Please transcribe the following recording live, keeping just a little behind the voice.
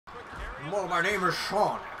Well, my name is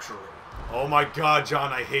Sean, actually. Oh my God,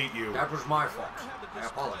 John, I hate you. That was my fault. I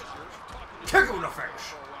apologize. Kick him in the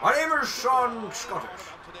face. My name is Sean Scottish.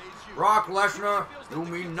 Brock Lesnar, you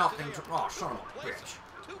mean nothing to... Oh, son of a bitch.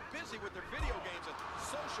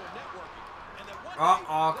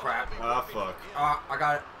 Oh, crap. Ah, fuck. I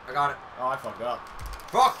got it. I got it. Oh, I fucked up.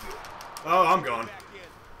 Fuck you. Oh, I'm gone.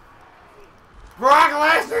 Brock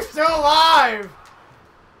Lesnar's still alive!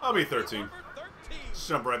 I'll be 13. Just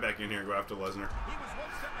jump right back in here and go after Lesnar.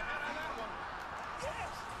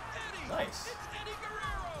 Nice.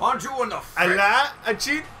 Punch you in the face. A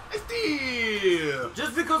cheat, a steal.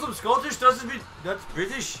 Just because I'm Scottish doesn't mean that's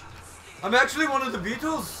British. I'm actually one of the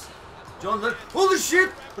Beatles. John Lennon. Holy shit!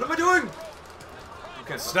 What am I doing?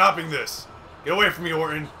 Okay, Stopping this. Get away from me,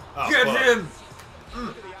 Orton. Oh, get fuck. him!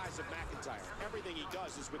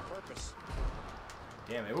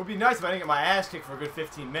 Damn, it would be nice if I didn't get my ass kicked for a good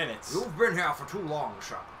 15 minutes. You've been here for too long,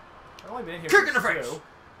 son. I've only been here Kick in the for face! 2.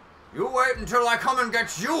 You wait until I come and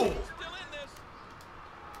get you! Oh,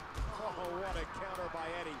 what a counter by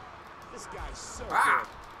Eddie. This guy's so good. Hanging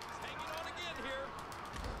on again here.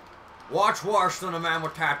 Watch worse than a man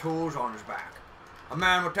with tattoos on his back. A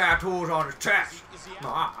man with tattoos on his chest.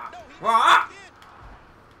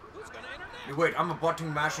 You wait, I'm a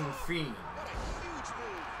button mashing fiend.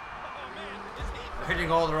 I'm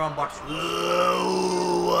hitting all the wrong buttons.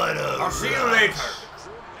 What a I'll see you later.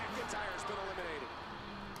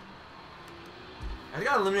 I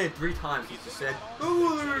got eliminated 3 times, he just said.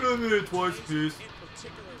 Oh, they're eliminated twice, please.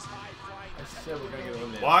 I said we're gonna get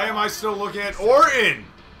eliminated. Why am I still looking at Orton?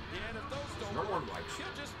 No one likes you.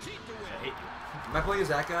 I hate you. Am I playing as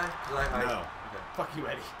that guy? No. Okay. Fuck you,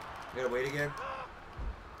 Eddie. You gotta wait again?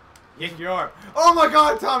 Yank your arm. Oh my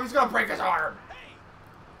God, Tom, he's gonna break his arm.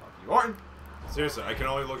 Fuck you, Orton. Seriously, I can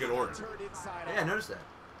only look at Orton. Yeah, I noticed that.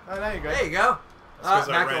 Oh, there you go. There you go. That's because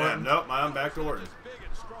I back to ran out. Orton. Nope, I'm back to Orton.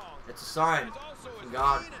 It's a sign from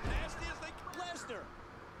God.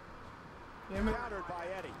 Damn it. Countered by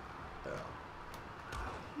Eddie.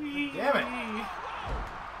 Damn it.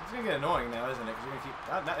 It's gonna get annoying now, isn't it? Because you're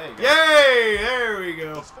gonna keep. There you go. Yay! There we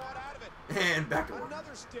go. He's fought out of it. And back to Orton.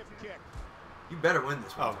 Another stiff kick. You better win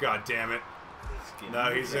this one. Oh, God damn it.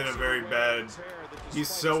 No, he's in a very bad... He's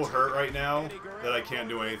so hurt right now that I can't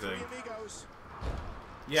do anything.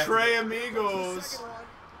 Yeah. Trey Amigos.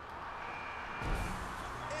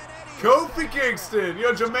 Kofi Kingston,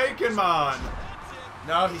 you're Jamaican man.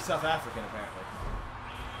 No, he's South African apparently.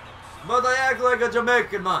 But I act like a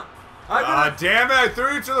Jamaican man. Ah, damn it! I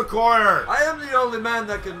threw you to the corner. I am the only man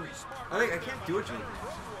that can... I can't do it to you.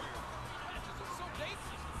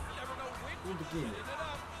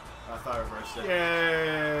 I thought I reversed it.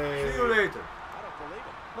 Yay! See you later.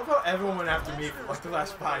 I love how everyone went after me for like the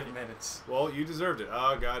last 5 minutes. Well, you deserved it.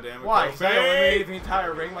 Oh, God damn it. Why? Kofi. Because I eliminated the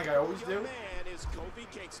entire ring like I always do? Man is Kofi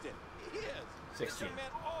Kingston. He is. 16. This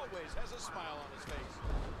man always has a smile on his face.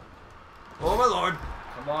 Oh, my lord.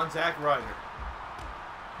 Come on, Zack Ryder.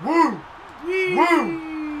 Woo! Woo! Woo!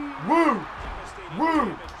 Devastating Woo!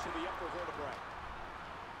 damage to the upper vertebrae.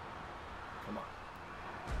 Come on.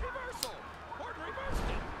 Reversal. Orton reversed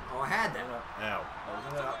it. Oh, I had that. Ow.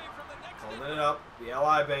 Holding it up. From the next Holding it up. The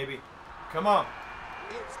LI, baby. Come on.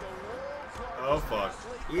 It's the world's Oh, fuck.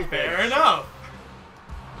 He's Fair bad. enough.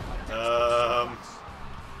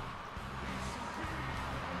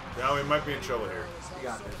 Now we might be in trouble here. You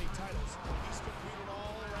got this.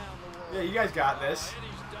 Yeah, you guys got this.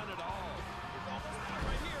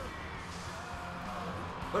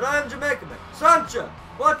 But I am Jamaican man. Sancha,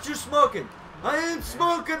 what you smoking? I ain't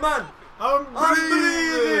smoking, man. I'm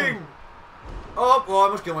breathing. Oh, well, I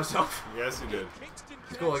must kill myself. Yes, you did.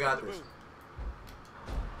 It's cool, I got this.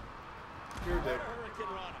 You're a dick.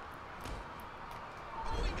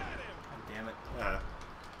 Damn it. Yeah.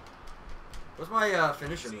 What's my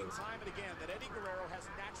finisher move? Time and again that Eddie Guerrero has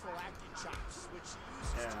natural acting chops, which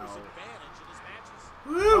he uses to his advantage in his matches.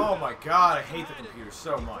 Oh my God, I hate the computer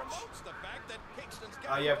so much.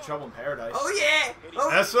 You have trouble in paradise. Oh, yeah.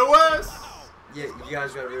 Oh. SOS! Yeah, you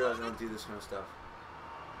guys gotta realize I don't do this kind of stuff.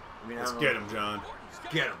 I mean, I Let's don't get know. him, John.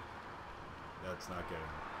 Get him. That's not getting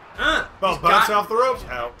him. Well, Well, bounce off the ropes.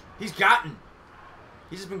 Ow. He's gotten.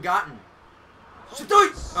 He's just been gotten.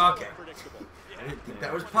 Shadoi! Okay. I didn't think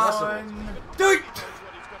that was possible. Doi!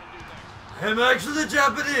 I'm actually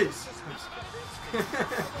Japanese.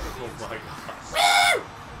 Oh my God.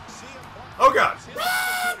 Oh God.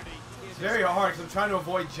 It's very hard because I'm trying to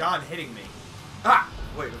avoid John hitting me. Ah!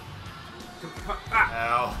 Wait. Ah!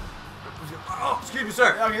 Ow. Oh, excuse me,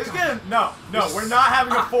 sir. Okay, this is gonna... No, we're not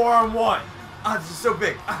having a 4-on-1. Ah, this is so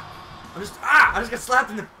big. I just got slapped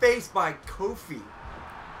in the face by Kofi.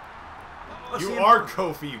 You are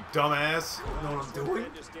Kofi, you dumbass. You know what I'm doing?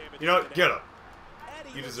 You know what? Get up.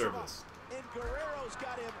 You deserve this.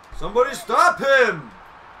 Somebody stop him!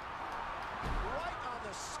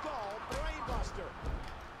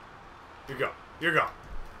 You go. You go.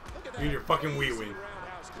 You and your fucking wee-wee.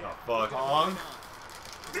 Oh, fuck. Pong.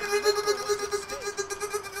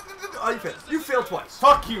 Oh, you failed. You failed twice.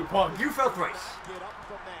 Fuck you, Pong. You failed thrice.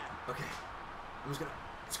 Okay. I'm just gonna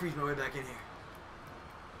squeeze my way back in here.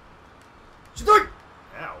 Shadoi!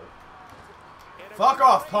 Ow. Fuck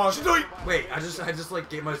off, Pong. Shadoi! Wait, I just like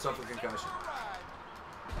gave myself a concussion.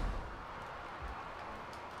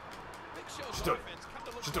 Shadoi.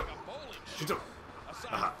 Shadoi. Shadoi.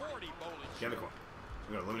 Aha. Get in the corner.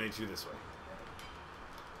 I'm gonna eliminate you this way.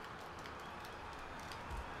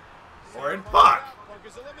 Warren. Fuck!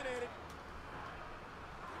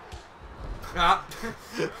 Ah.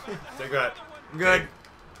 Take that. I'm good.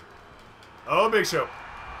 Oh, Big Show.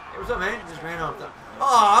 Hey, what's up, man? Just ran off.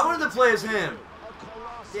 Oh, I wanted to play as him.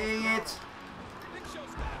 Dang it.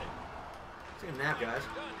 Take a nap, guys.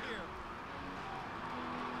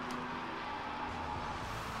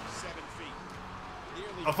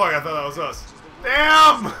 Oh, fuck. I thought that was us.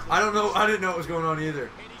 Damn! I don't know. I didn't know what was going on either.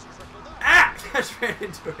 Ah! I just ran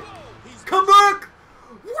into it. Come back!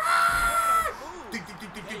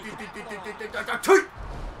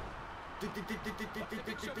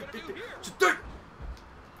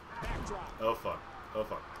 Oh, fuck. Oh,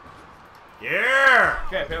 fuck. Yeah!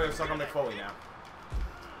 Okay, apparently we're stuck on McFoley now.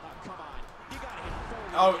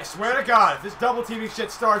 Oh, I swear to God, if this double teaming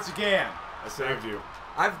shit starts again. I saved you.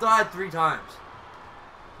 I've died 3 times.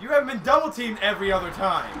 You haven't been double teamed every other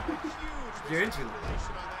time. You're into them.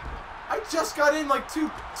 I just got in like two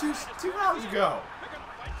rounds ago.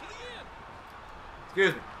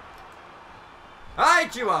 Excuse me. Hi,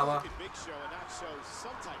 Chihuahua.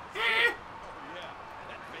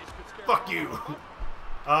 Fuck you.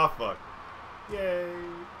 Oh, fuck. Yay.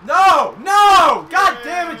 No! No! God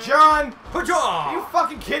damn it, John! Are you Pajaw!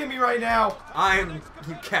 fucking kidding me right now?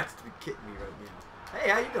 You cats to be kidding me right now. Hey,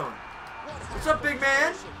 how you doing? What's up, big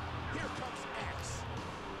man?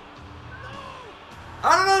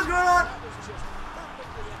 I don't know what's going on.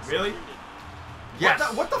 Really? Yes.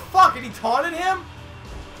 What the fuck? And he taunted him?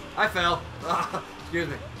 I fell. Excuse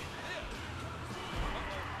me.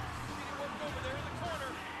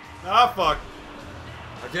 Ah, fuck.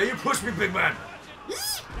 How dare you push me, big man?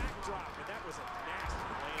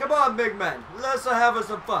 Come on, big man. Let's have us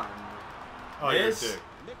some fun. Oh, you're a This dick.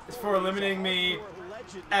 is for eliminating me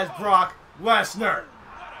as Brock Lesnar.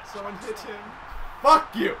 Someone hit him.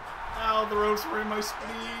 Fuck you. Ow, the ropes were in my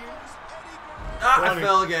spleen. Ah, I Funny.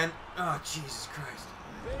 fell again. Oh, Jesus Christ.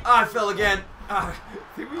 I fell again. I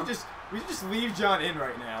think we should just leave John in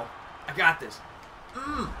right now. I got this.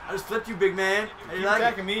 I just flipped you, big man. How do If you you like it?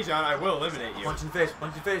 attacking me, John, I will eliminate you. Punch in the face,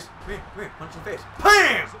 punch in the face. Come here, punch in the face.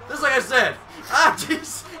 BAM! Just like I said. Ah,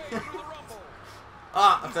 jeez.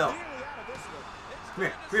 Ah, I fell. Come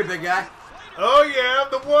here, big guy. Oh, yeah,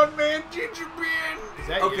 the one-man ginger bean. Is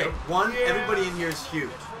that Okay, you? 1, Yeah. everybody in here is huge.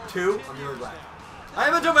 2, I'm the only black. I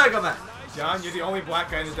am a Jamaica man. John, you're the only black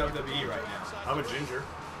guy in the WWE right now. I'm a ginger.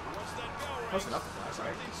 Close enough to black,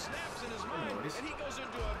 right?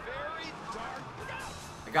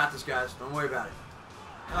 I got this, guys. Don't worry about it.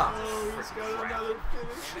 Ah, Oh, he's freaking got crap. another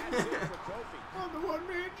finish. I'm the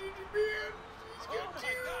one-man ginger bean. He's got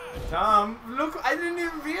two. Tom, look, I didn't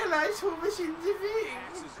even realize who was in the ring.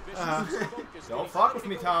 Don't fuck with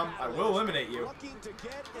me, Tom. I will eliminate you.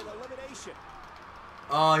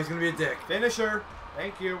 Oh, he's gonna be a dick. Finisher.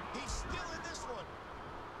 Thank you.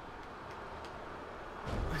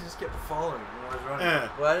 I just kept falling when I was running. Eh.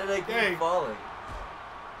 Why did I keep Hey. falling?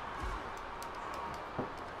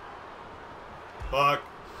 Fuck.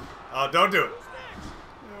 Oh, don't do it.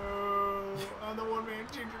 No, I'm the one-man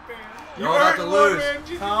ginger bean. You're about to lose. One-man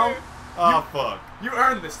ginger Tom. bean. Oh, fuck. You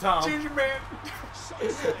earned this, Tom. Ginger man.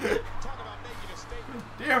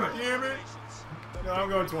 Damn it. Damn it. No, I'm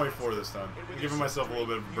going 24 this time. I'm giving myself a little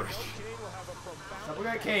bit of a break. We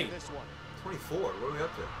got Kane. 24. What are we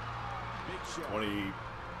up to? 22.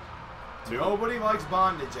 Nobody likes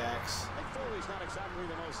bondage, Axe.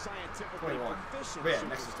 21. Yeah,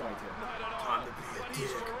 next is 22. Time to be a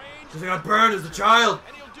dick. Because I got burned as a child.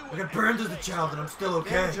 I got burned as a child, and I'm still okay.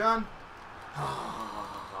 Damn it, John. I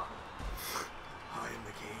am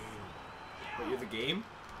the game. But you're the game?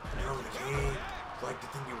 I know the game. Like the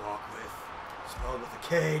thing you walk with. Spelled with a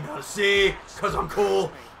K, not a C. Because I'm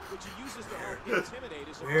cool.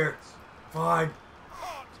 Here. Fine.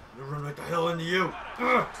 I'm gonna run like the hell into you.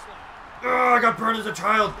 I got burned as a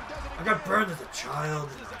child. I got burned as a child,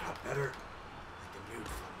 and I got better. Like the nude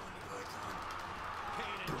from Monty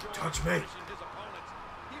Python. Don't touch me.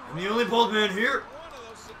 I'm the only bald man here.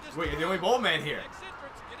 Wait, you're the only bald man here.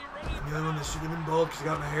 I'm the only one that should have been bald because I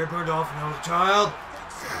got my hair burned off when I was a child.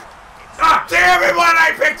 Ah, damn it, why did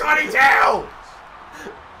I pick 22?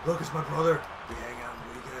 Look, it's my brother. We hang out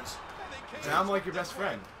on weekends. And I'm like your best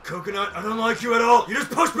friend. Coconut, I don't like you at all. You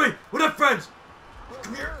just pushed me. We're not friends.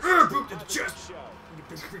 Come here. Boot to the chest.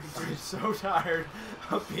 I'm so tired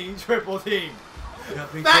of being triple teamed. You're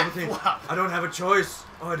not being That triple teamed. flop. I don't have a choice.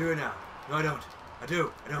 Oh, I do now. No, I don't. I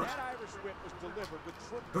do. I don't.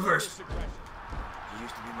 Reversed. You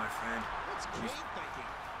used to be my friend.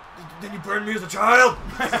 Then you burned me as a child.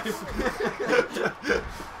 Punch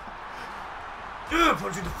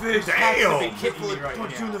you in the face. Damn! Kicking me right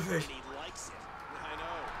Punch you in now. the face.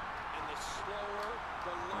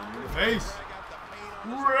 In the face.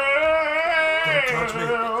 Don't touch me.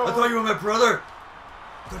 I thought you were my brother.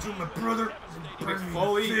 I thought you were my brother. Burn me in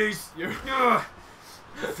Foley, the face. you're...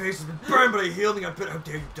 My face has been burned, but I healed and got bit. How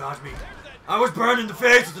dare you dodge me? I was burned in the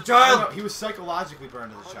face as a No, child. he was psychologically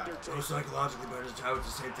burned as a child. I was psychologically burned as a child. It's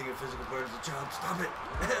the same thing as physical burn as a child. Stop it.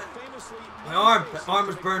 My arm. That arm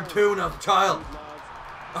was burned too when I was a child.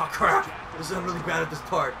 Oh, crap. This is really bad at this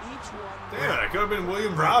part. Damn, I could have been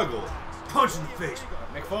William Broggle. Punch in the face.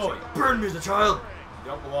 McFoley, Burned me as a child.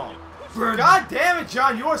 you don't belong. Burned God damn it,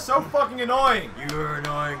 John, you are so fucking annoying. You are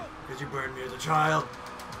annoying because you burned me as a child.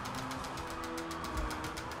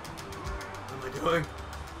 What am I doing?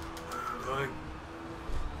 What am I doing?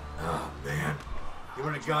 Oh, man. You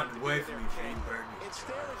wouldn't have gotten away from me if you didn't burn me.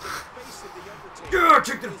 Yeah,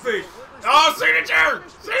 kicked in the face. Oh, signature!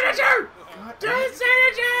 Signature! God, Do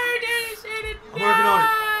signature! Do signature! I'm working on it.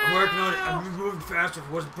 I'm working on it. I'm moving faster if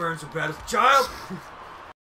it wasn't burned so bad as a child.